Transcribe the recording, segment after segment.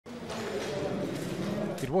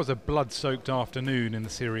It was a blood-soaked afternoon in the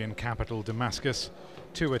Syrian capital Damascus.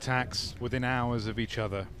 2 attacks within hours of each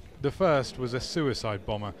other. The first was a suicide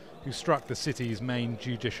bomber who struck the city's main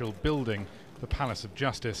judicial building, the Palace of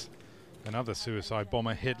Justice. Another suicide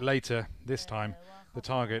bomber hit later. This time, the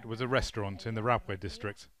target was a restaurant in the Rabwa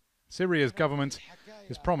district. Syria's government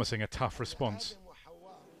is promising a tough response.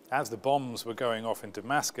 As the bombs were going off in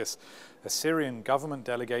Damascus, a Syrian government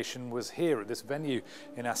delegation was here at this venue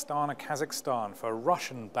in Astana, Kazakhstan, for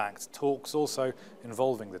Russian-backed talks also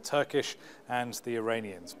involving the Turkish and the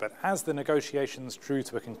Iranians. But as the negotiations drew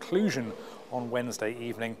to a conclusion on Wednesday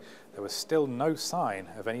evening, there was still no sign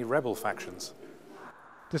of any rebel factions.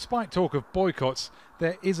 Despite talk of boycotts,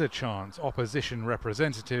 there is a chance opposition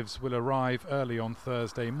representatives will arrive early on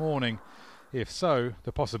Thursday morning. If so,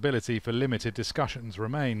 the possibility for limited discussions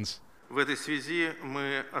remains. In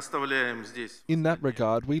that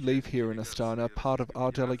regard, we leave here in Astana part of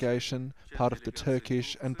our delegation, part of the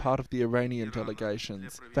Turkish and part of the Iranian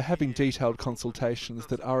delegations, for having detailed consultations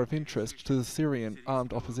that are of interest to the Syrian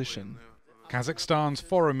armed opposition. Kazakhstan's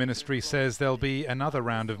foreign ministry says there'll be another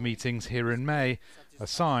round of meetings here in May, a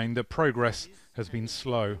sign that progress has been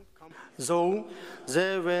slow. Though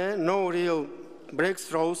there were no real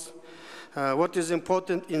breakthroughs, what is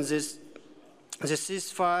important in this, the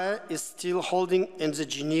ceasefire is still holding in the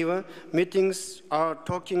Geneva meetings are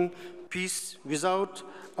talking peace without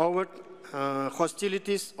overt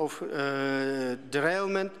hostilities of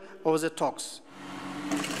derailment of the talks.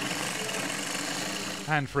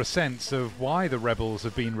 And for a sense of why the rebels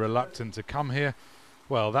have been reluctant to come here,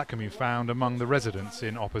 well, that can be found among the residents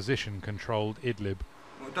in opposition-controlled Idlib.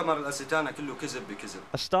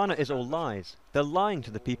 Astana is all lies. They're lying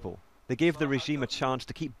to the people. They gave the regime a chance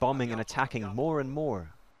to keep bombing and attacking more and more.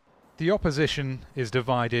 The opposition is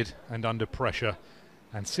divided and under pressure,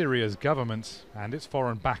 and Syria's government and its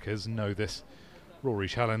foreign backers know this. Rory,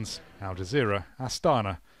 Challands, Al Jazeera,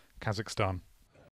 Astana, Kazakhstan.